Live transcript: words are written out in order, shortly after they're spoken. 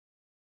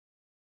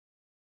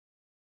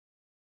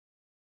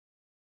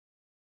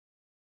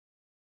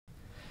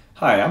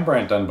Hi, I'm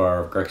Bryant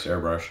Dunbar of Grex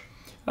Airbrush.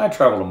 I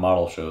travel to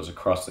model shows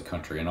across the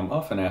country and I'm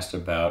often asked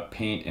about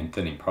paint and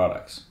thinning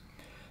products.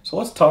 So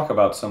let's talk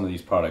about some of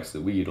these products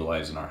that we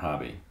utilize in our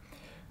hobby.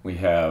 We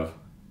have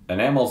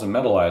enamels and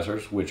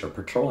metallizers, which are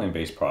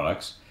petroleum-based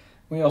products.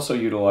 We also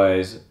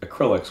utilize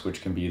acrylics,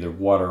 which can be either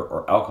water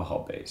or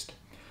alcohol-based.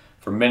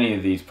 For many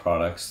of these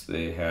products,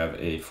 they have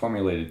a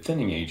formulated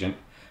thinning agent,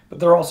 but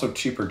there are also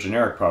cheaper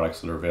generic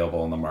products that are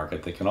available on the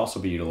market that can also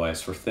be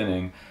utilized for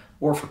thinning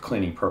or for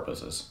cleaning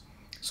purposes.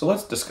 So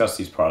let's discuss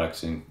these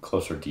products in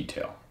closer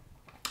detail.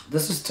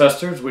 This is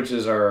Testers, which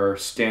is our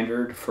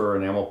standard for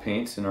enamel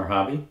paints in our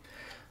hobby.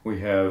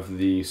 We have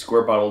the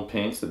square bottled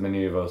paints that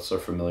many of us are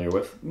familiar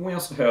with. We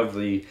also have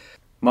the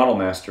Model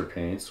Master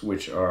paints,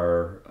 which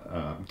are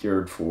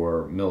geared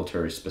for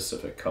military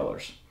specific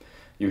colors.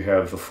 You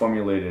have the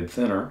formulated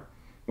thinner,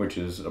 which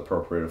is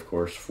appropriate, of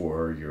course,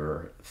 for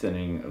your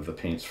thinning of the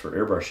paints for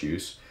airbrush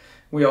use.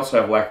 We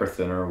also have lacquer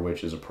thinner,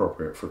 which is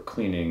appropriate for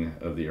cleaning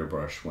of the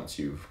airbrush once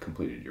you've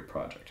completed your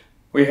project.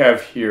 We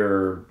have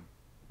here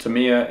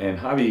Tamiya and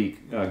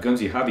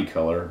Gunze Hobby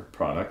Color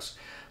products.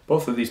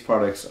 Both of these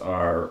products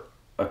are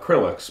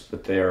acrylics,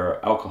 but they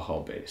are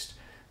alcohol based.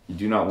 You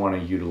do not want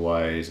to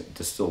utilize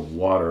distilled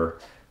water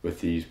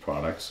with these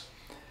products.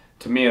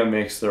 Tamiya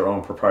makes their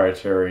own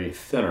proprietary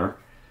thinner.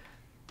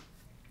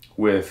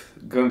 With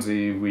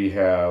Gunze, we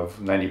have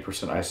 90%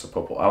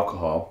 isopropyl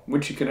alcohol,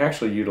 which you can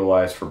actually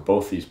utilize for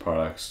both these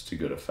products to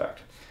good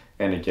effect.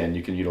 And again,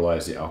 you can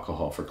utilize the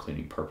alcohol for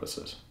cleaning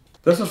purposes.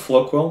 This is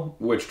Floquil,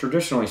 which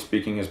traditionally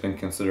speaking has been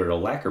considered a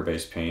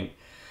lacquer-based paint,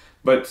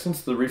 but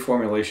since the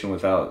reformulation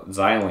without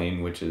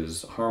xylene, which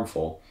is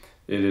harmful,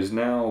 it is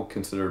now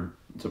considered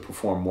to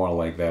perform more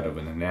like that of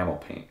an enamel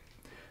paint.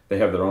 They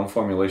have their own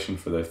formulation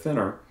for their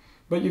thinner,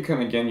 but you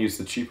can again use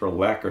the cheaper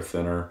lacquer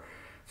thinner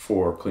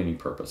for cleaning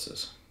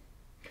purposes.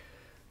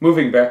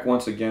 Moving back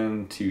once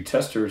again to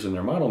Testers in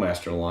their Model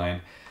Master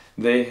line,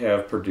 they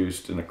have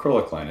produced an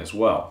acrylic line as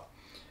well.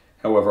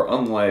 However,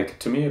 unlike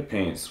Tamiya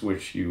paints,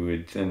 which you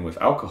would thin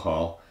with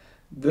alcohol,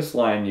 this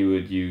line you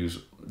would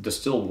use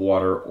distilled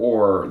water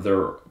or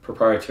their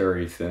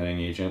proprietary thinning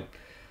agent.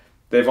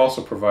 They've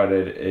also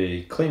provided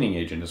a cleaning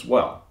agent as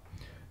well.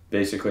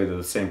 Basically, they're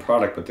the same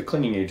product, but the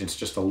cleaning agent's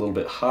just a little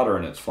bit hotter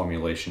in its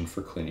formulation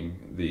for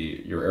cleaning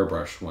your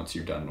airbrush once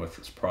you're done with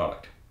this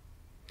product.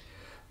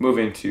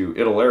 Moving to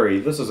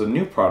Italeri, this is a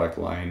new product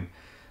line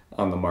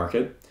on the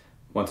market.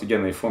 Once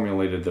again, they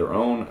formulated their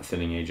own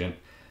thinning agent,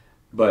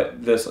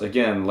 but this,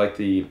 again, like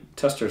the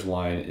Testers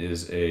line,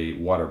 is a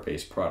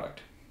water-based product.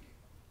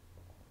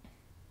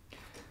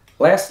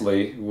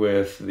 Lastly,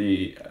 with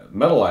the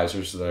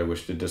metallizers that I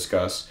wish to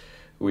discuss,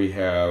 we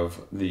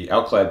have the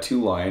Alclad 2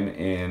 line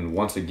and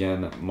once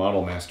again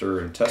Model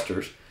Master and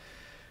Testers.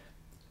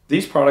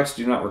 These products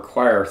do not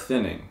require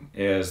thinning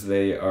as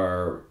they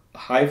are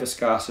high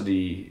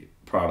viscosity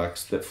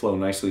products that flow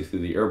nicely through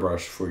the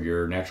airbrush for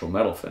your natural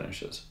metal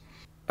finishes.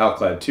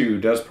 Alclad 2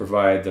 does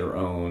provide their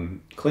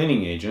own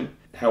cleaning agent.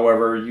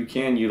 However, you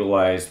can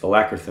utilize the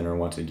lacquer thinner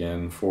once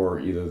again for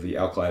either the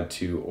Alclad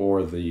 2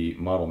 or the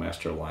Model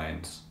Master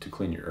lines to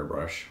clean your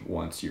airbrush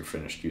once you're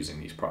finished using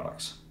these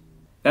products.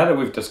 Now that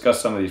we've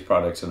discussed some of these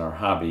products in our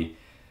hobby,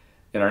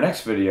 in our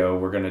next video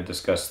we're going to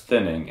discuss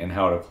thinning and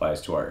how it applies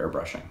to our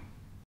airbrushing.